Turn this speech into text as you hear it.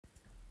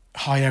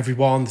Hi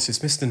everyone, this is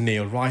Mr.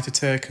 Neil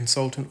Reiter,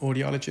 consultant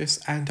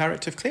audiologist and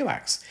director of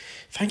Clearwax.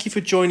 Thank you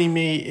for joining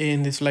me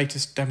in this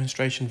latest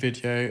demonstration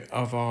video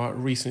of our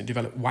recently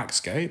developed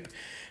WAXscope.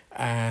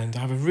 And I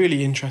have a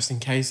really interesting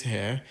case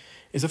here.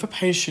 It's of a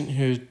patient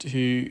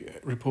who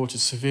reported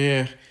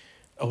severe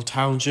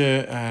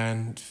otalgia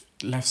and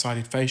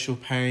left-sided facial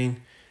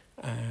pain,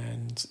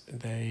 and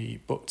they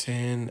booked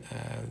in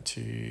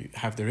to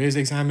have their ears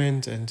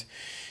examined, and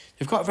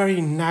they've got a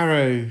very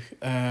narrow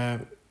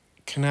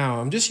canal.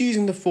 I'm just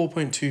using the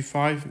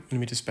 4.25mm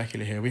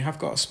specular here. We have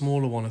got a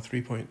smaller one, a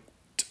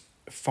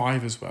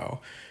 3.5 as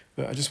well,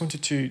 but I just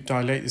wanted to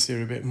dilate this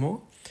ear a bit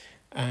more.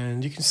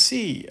 And you can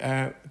see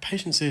the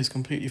patient's ear is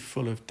completely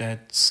full of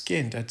dead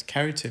skin, dead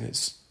keratin.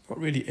 It's not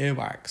really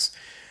earwax.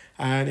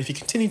 And if you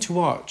continue to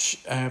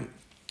watch, kind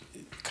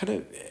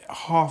of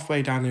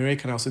halfway down the ear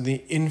canal, so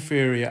the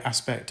inferior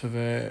aspect of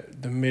the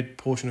mid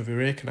portion of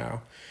your ear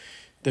canal,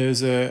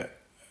 there's a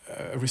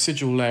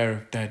residual layer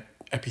of dead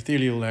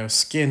epithelial layer of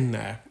skin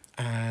there,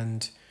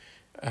 and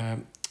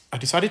I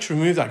decided to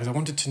remove that because I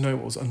wanted to know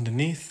what was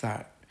underneath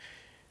that.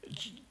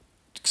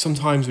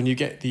 Sometimes when you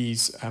get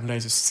these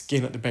layers of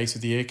skin at the base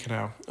of the ear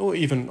canal, or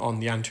even on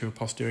the anterior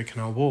posterior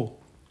canal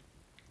wall,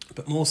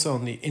 but more so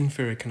on the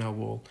inferior canal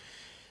wall,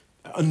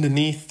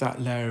 underneath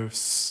that layer of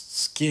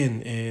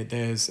skin,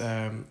 there's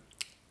a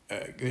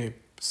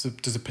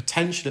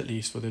potential, at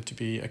least, for there to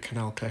be a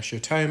canal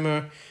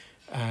cholesteatoma.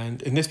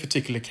 And in this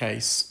particular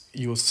case,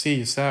 you'll see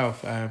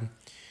yourself,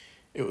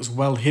 it was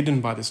well hidden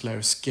by this layer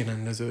of skin,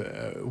 and there's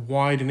a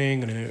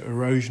widening and an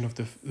erosion of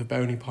the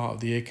bony part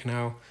of the ear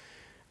canal,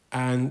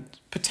 and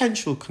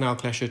potential canal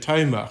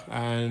cholesteatoma.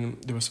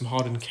 And there was some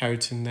hardened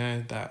keratin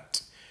there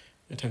that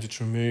I attempted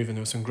to remove, and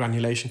there was some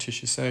granulation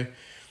tissue. So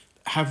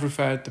I have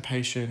referred the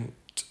patient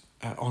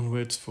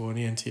onwards for an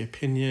ENT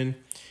opinion.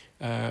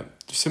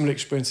 Similar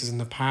experiences in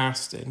the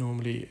past. It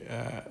normally,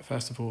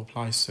 first of all,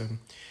 applies some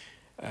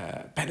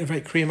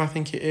bentonite cream, I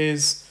think it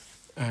is,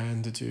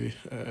 and to do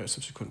a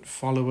subsequent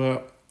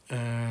follow-up,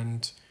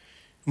 and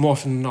more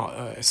often than not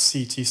a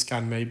CT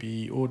scan may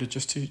be ordered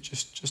just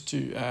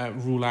to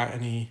rule out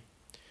any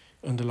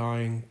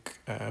underlying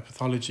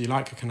pathology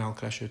like a canal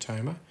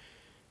cholesteatoma.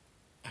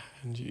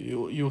 And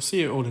you'll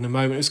see it all in a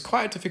moment. It's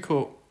quite a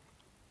difficult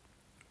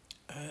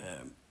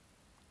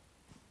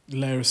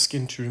layer of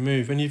skin to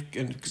remove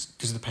because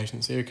of the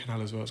patient's ear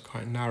canal as well. It's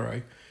quite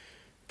narrow,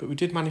 but we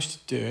did manage to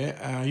do it.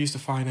 I used a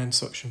fine end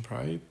suction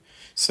probe.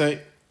 So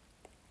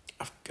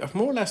I've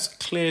more or less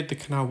cleared the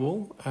canal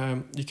wall.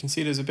 You can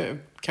see there's a bit of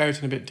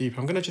keratin a bit deeper.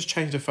 I'm going to just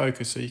change the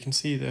focus so you can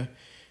see the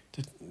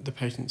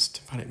patient's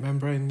tympanic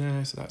membrane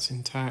there, so that's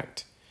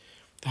intact.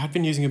 They had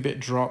been using a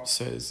bit dropped,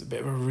 so there's a bit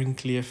of a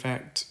wrinkly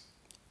effect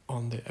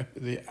on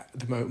the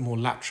more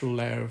lateral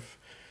layer of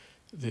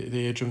the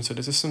eardrum. So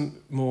there's just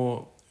some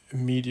more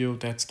medial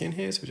dead skin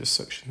here, so we just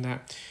suction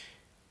that.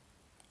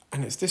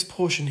 And it's this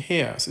portion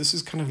here, so this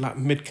is kind of like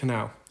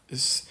mid-canal.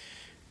 It's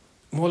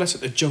more or less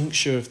at the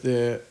juncture of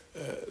the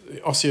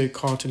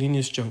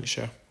osseo-cartilaginous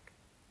juncture.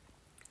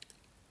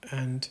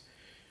 And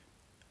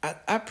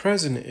at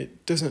present,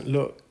 it doesn't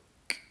look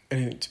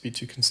anything to be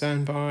too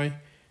concerned by.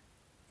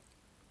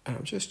 And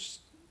I'm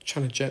just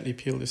trying to gently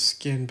peel the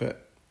skin,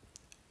 but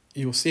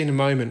you'll see in a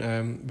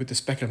moment with the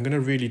speculum, I'm going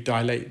to really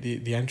dilate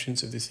the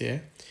entrance of this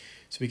ear,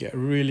 so we get a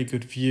really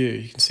good view.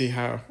 You can see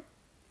how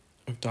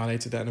I've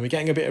dilated that, and we're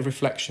getting a bit of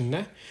reflection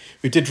there.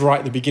 We did right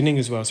at the beginning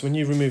as well, so when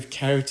you remove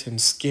keratin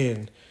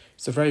skin,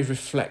 it's a very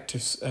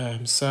reflective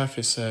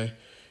surface, so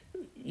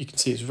you can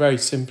see it's very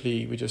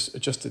simply, we just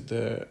adjusted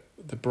the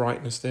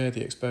brightness there,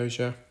 the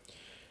exposure,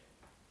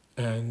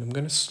 and I'm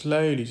going to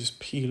slowly just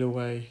peel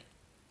away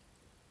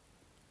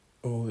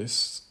all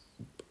this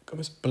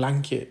almost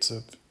blankets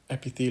of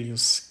epithelial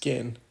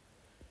skin.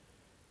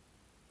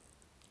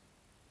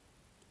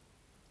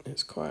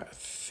 It's quite a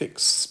thick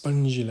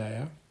spongy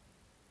layer.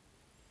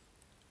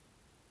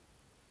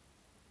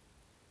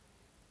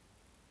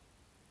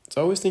 So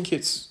I always think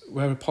it's,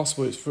 wherever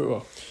possible,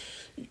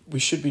 we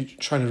should be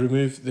trying to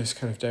remove this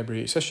kind of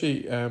debris,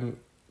 especially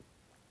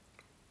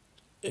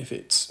if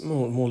it's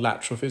more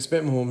lateral. If it's a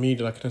bit more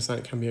medial, I can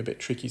understand it can be a bit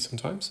tricky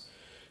sometimes,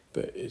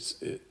 but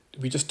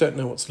we just don't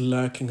know what's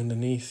lurking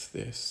underneath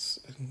this.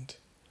 And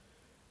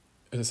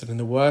as I said, in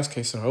the worst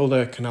case scenario,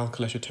 although canal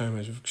cholesteatoma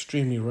is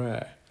extremely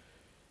rare,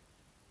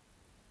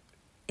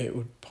 it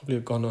would probably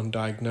have gone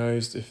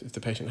undiagnosed if the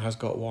patient has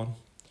got one.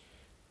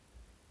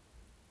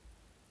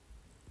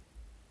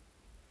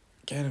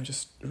 Again, I'm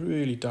just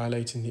really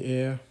dilating the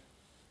ear.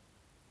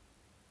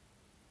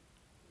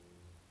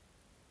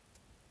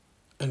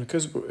 And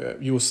because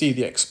you will see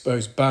the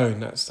exposed bone,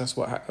 that's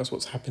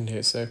what's happened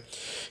here. So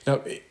now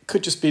it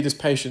could just be this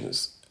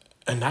patient's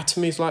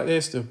anatomy is like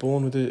this. They're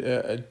born with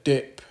a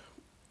dip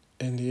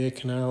in the ear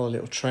canal, a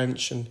little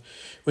trench, and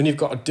when you've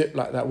got a dip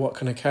like that, what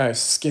can occur is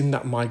skin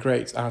that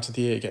migrates out of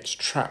the ear gets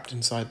trapped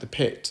inside the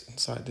pit,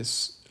 inside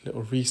this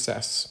little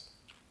recess,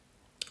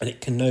 and it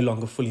can no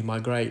longer fully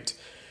migrate.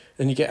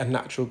 Then you get a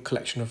natural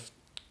collection of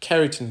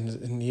keratin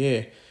in the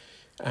ear,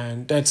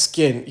 and dead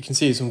skin. You can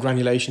see some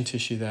granulation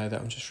tissue there that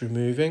I'm just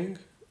removing.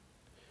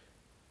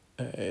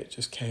 It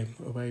just came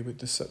away with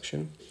the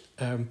suction.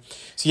 So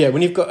yeah,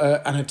 when you've got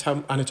an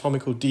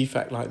anatomical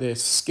defect like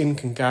this, skin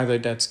can gather,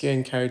 dead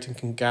skin, keratin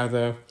can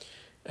gather,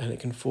 and it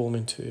can form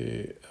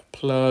into a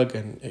plug,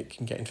 and it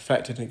can get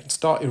infected, and it can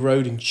start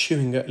eroding,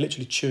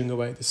 literally chewing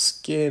away the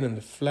skin and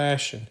the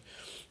flesh and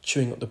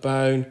chewing up the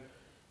bone.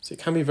 So it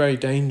can be very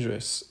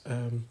dangerous.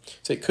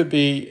 So it could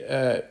be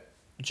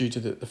due to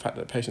the fact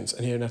that the patient's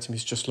anatomy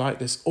is just like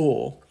this,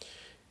 or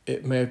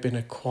it may have been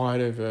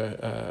acquired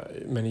over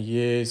many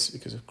years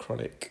because of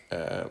chronic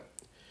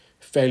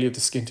failure of the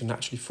skin to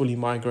naturally fully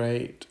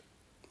migrate,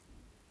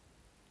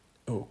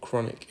 or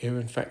chronic ear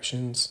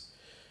infections.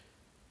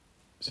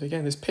 So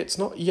again, this pit's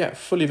not yet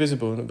fully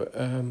visible, but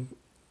there's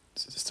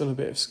still a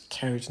bit of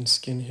keratin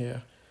skin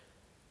here.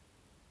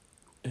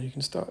 And you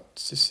can start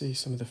to see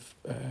some of the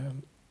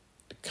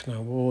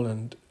canal wall,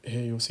 and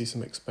here you'll see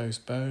some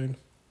exposed bone.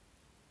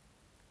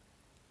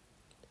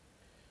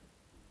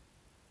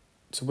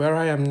 So where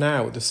I am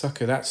now with the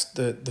sucker,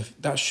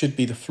 that should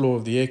be the floor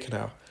of the ear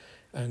canal.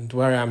 And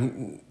where I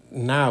am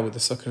now with the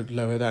sucker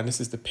lower down,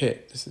 this is the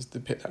pit. This is the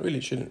pit that really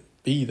shouldn't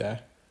be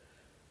there.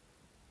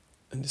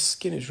 And the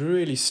skin is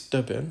really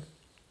stubborn.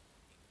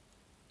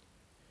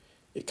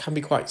 It can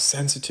be quite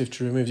sensitive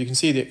to remove. You can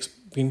see you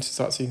can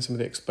start seeing some of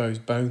the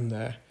exposed bone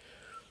there.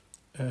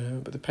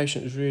 But the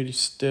patient is really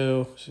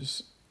still.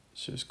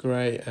 She's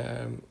great.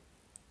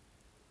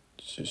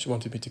 She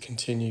wanted me to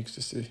continue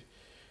just to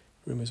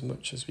remove as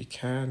much as we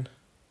can.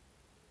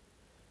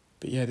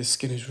 But yeah, the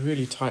skin is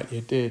really tightly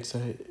adhered, so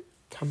it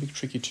can be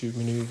tricky to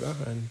maneuver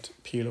and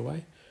peel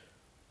away.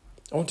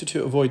 I wanted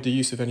to avoid the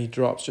use of any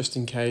drops just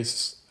in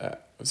case.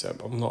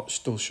 I'm not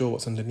still sure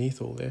what's underneath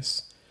all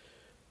this.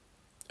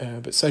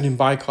 But sodium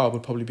bicarb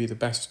would probably be the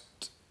best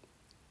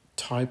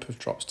type of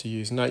drops to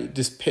use. Now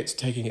this pit's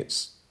taking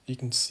you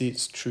can see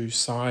its true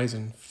size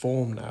and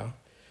form now.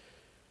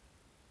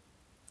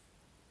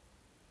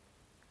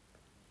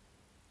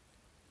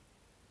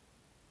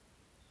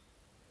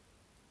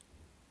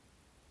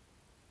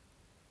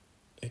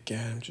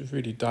 Again, just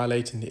really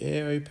dilating the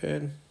ear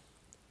open,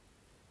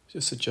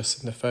 just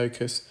adjusting the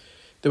focus.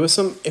 There was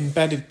some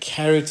embedded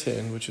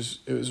keratin, which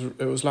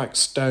it was like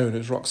stone, it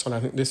was rock solid. I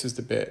think this is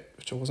the bit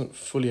which I wasn't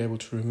fully able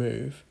to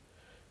remove.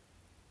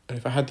 And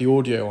if I had the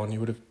audio on, you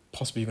would have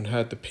possibly even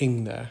heard the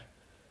ping there.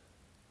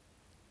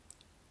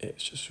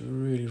 It's just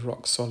really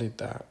rock solid,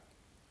 that.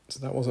 So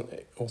that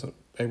wasn't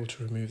able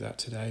to remove that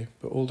today,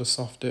 but all the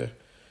softer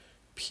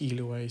peel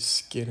away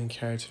skin and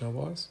keratin I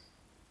was.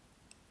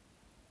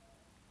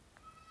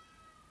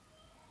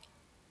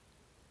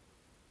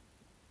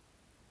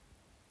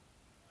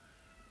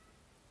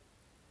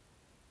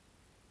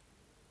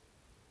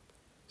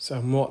 So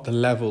I'm at the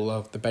level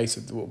of the base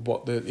of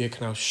what the ear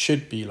canal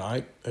should be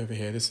like over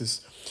here.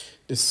 This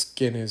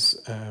skin is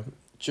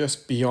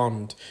just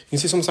beyond. You can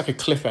see it's almost like a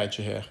cliff edge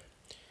here.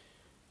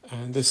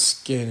 And this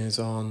skin is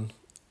on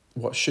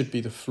what should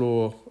be the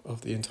floor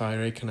of the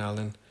entire ear canal,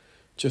 and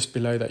just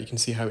below that you can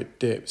see how it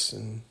dips,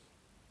 and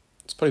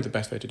it's probably the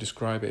best way to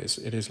describe it.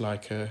 It is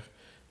like a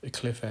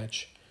cliff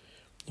edge.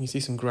 You can see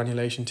some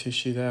granulation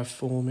tissue there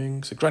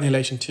forming. So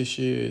granulation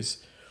tissue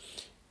is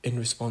in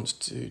response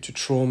to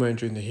trauma, and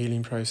during the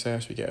healing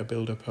process we get a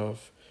buildup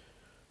of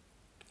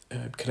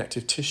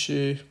connective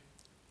tissue,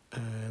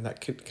 and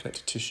that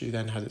connective tissue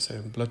then has its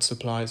own blood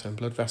supply, its own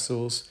blood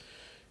vessels,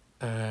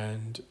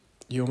 and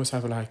you almost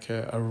have like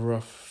a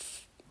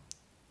rough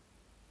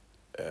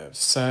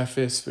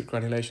surface with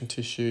granulation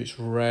tissue. It's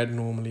red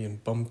normally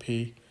and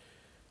bumpy.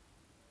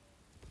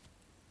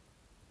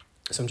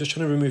 So I'm just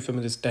trying to remove some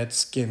of this dead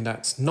skin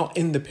that's not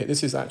in the pit.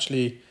 This is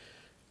actually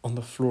on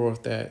the floor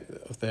of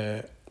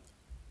their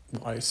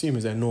what I assume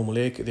is their normal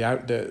ear,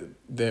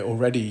 their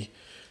already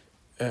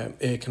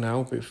ear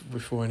canal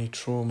before any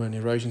trauma and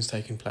erosion's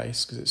taking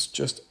place, because it's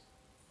just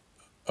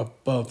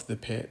above the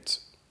pit.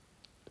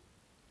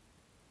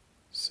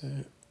 So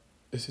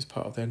this is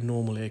part of their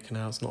normal ear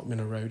canal. It's not been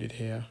eroded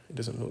here. It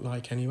doesn't look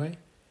like anyway.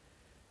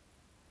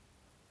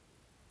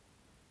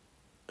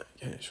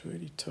 Again, it's a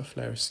really tough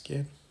layer of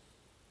skin.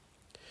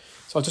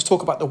 So I'll just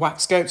talk about the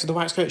WAXscope. So the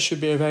WAXscope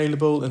should be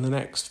available in the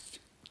next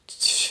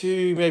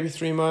 2, maybe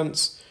 3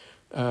 months.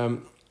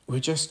 We're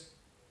just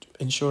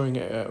ensuring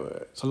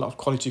it's a lot of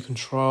quality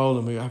control,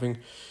 and we're having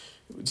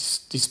the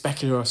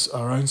specular,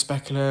 our own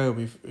specular.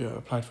 We've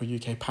applied for a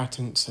UK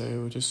patent, so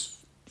we're just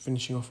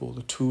finishing off all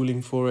the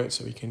tooling for it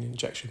so we can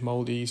injection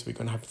mold these. We're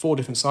going to have 4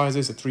 different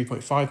sizes: a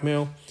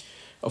 3.5mm,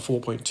 a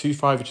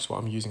 4.25, which is what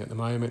I'm using at the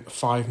moment, a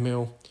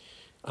 5mm,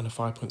 and a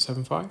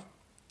 5.75.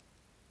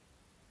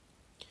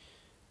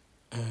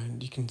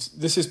 And you can.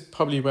 This is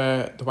probably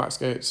where the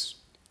WAXscope's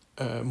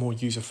more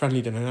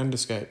user-friendly than an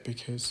endoscope,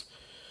 because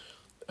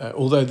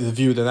although the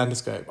view of the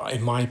endoscope,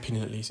 in my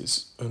opinion at least,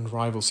 is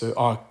unrivaled. So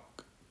our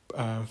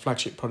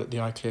flagship product, the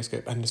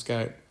iClearScope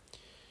endoscope,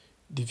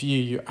 the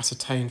view you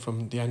ascertain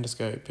from the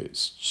endoscope,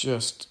 it's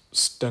just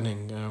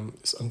stunning.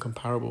 It's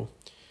uncomparable.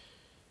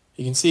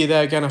 You can see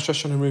there again, I was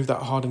just trying to remove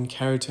that hardened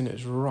keratin.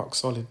 It's rock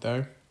solid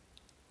though.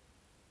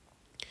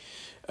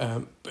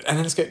 But an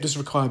endoscope does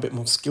require a bit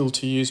more skill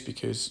to use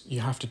because you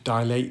have to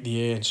dilate the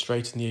ear and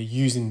straighten the ear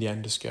using the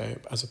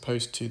endoscope, as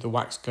opposed to the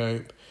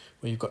WAXscope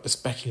where you've got the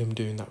speculum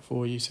doing that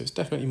for you. So it's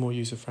definitely more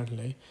user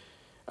friendly.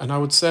 And I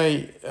would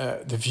say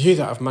the view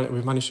that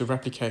we've managed to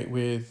replicate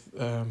with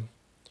the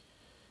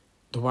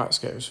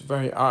WAXscope is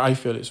I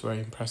feel it's very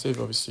impressive.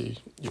 Obviously,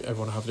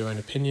 everyone will have their own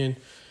opinion.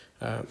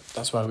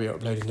 That's why we're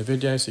uploading the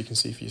video, so you can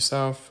see for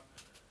yourself.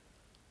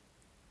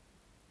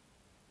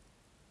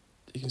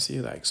 You can see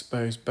that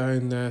exposed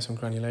bone there, some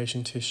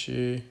granulation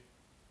tissue.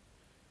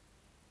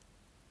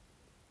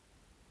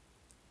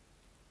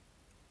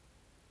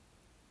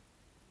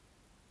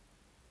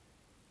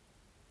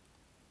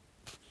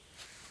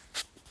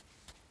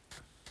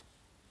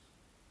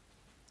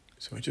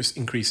 So we're just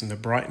increasing the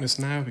brightness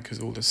now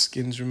because all the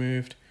skin's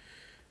removed.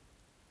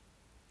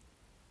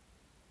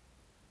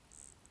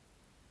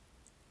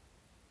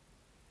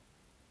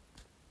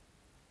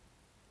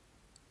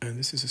 And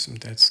this is just some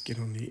dead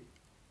skin on the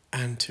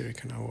anterior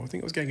canal wall. I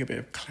think I was getting a bit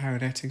of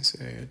clarinetting, so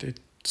I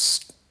did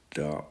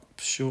stop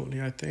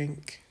shortly, I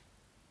think.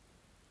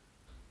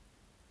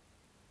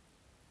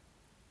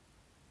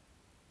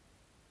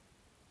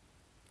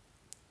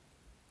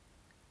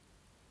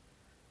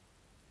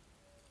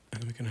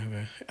 And we're going to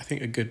have I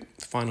think a good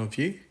final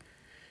view.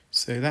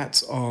 So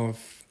that's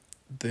of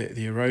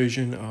the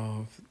erosion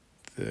of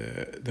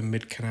the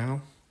mid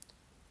canal.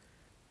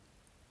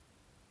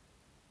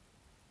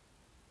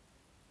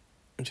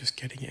 I'm just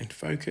getting it in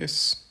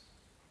focus.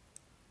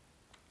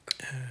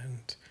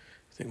 And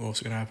I think we're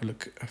also going to have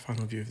a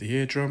final view of the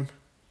eardrum.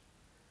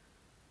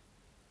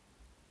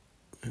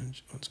 And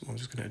once more, I'm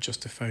just going to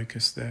adjust the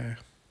focus there.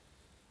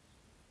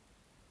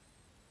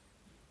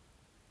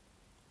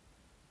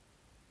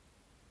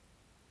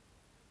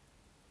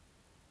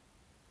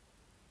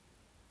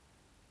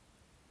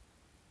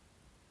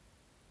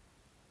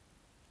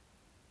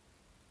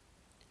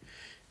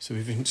 So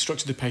we've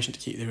instructed the patient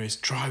to keep their ears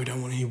dry. We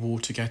don't want any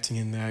water getting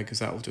in there because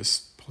that will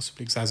just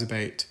possibly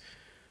exacerbate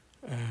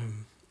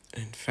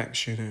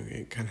infection, and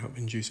it can help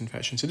induce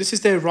infection. So this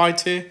is their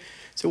right ear.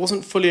 So it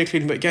wasn't fully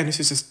occluding, but again,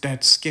 this is just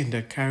dead skin,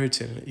 dead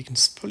keratin. You can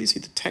probably see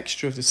the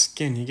texture of the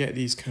skin. You get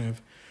these kind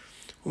of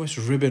almost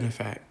ribbon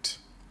effect,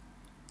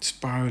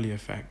 spirally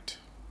effect.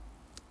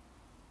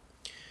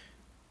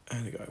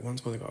 And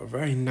once more, they've got a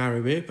very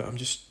narrow ear, but I'm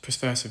just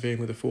persevering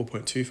with a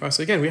 4.25.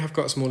 So again, we have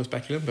got a smaller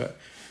speculum, but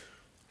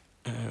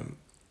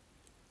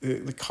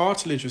the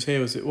cartilage was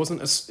here. It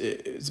wasn't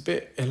it's a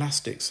bit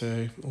elastic.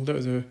 So although it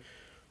was a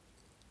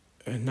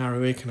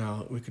narrow ear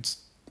canal, we're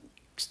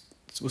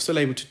still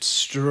able to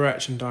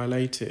stretch and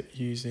dilate it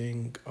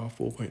using our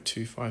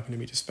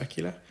 4.25mm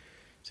specular.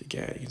 So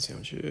again, you can see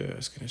I'm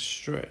just going to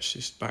stretch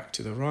this back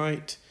to the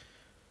right.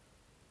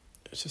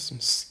 There's just some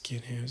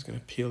skin here. I'm just going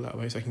to peel that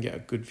away so I can get a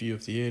good view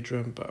of the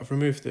eardrum, but I've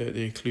removed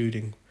the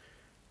occluding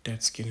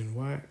dead skin and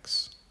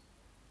wax.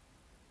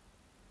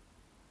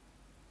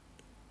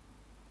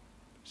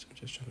 So I'm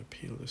just trying to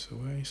peel this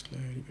away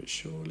slowly but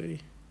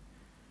surely.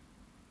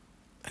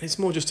 And it's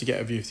more just to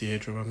get a view of the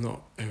eardrum. I'm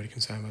not overly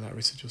concerned about that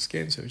residual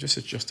skin. So just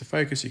adjust the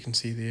focus. You can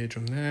see the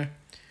eardrum there.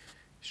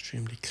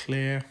 Extremely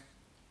clear.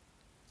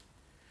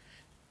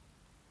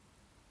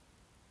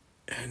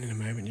 And in a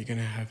moment, you're going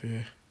to have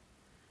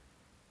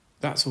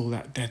that's all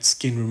that dead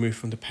skin removed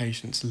from the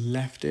patient's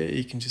left ear.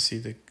 You can just see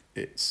the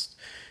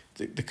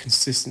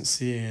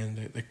consistency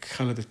and the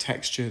colour, the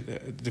texture,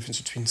 the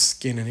difference between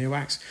skin and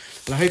earwax.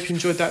 Well, I hope you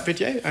enjoyed that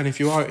video. And if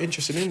you are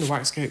interested in the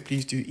WAXscope,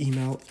 please do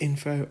email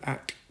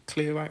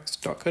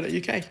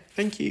info@clearwax.co.uk.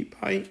 Thank you.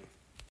 Bye.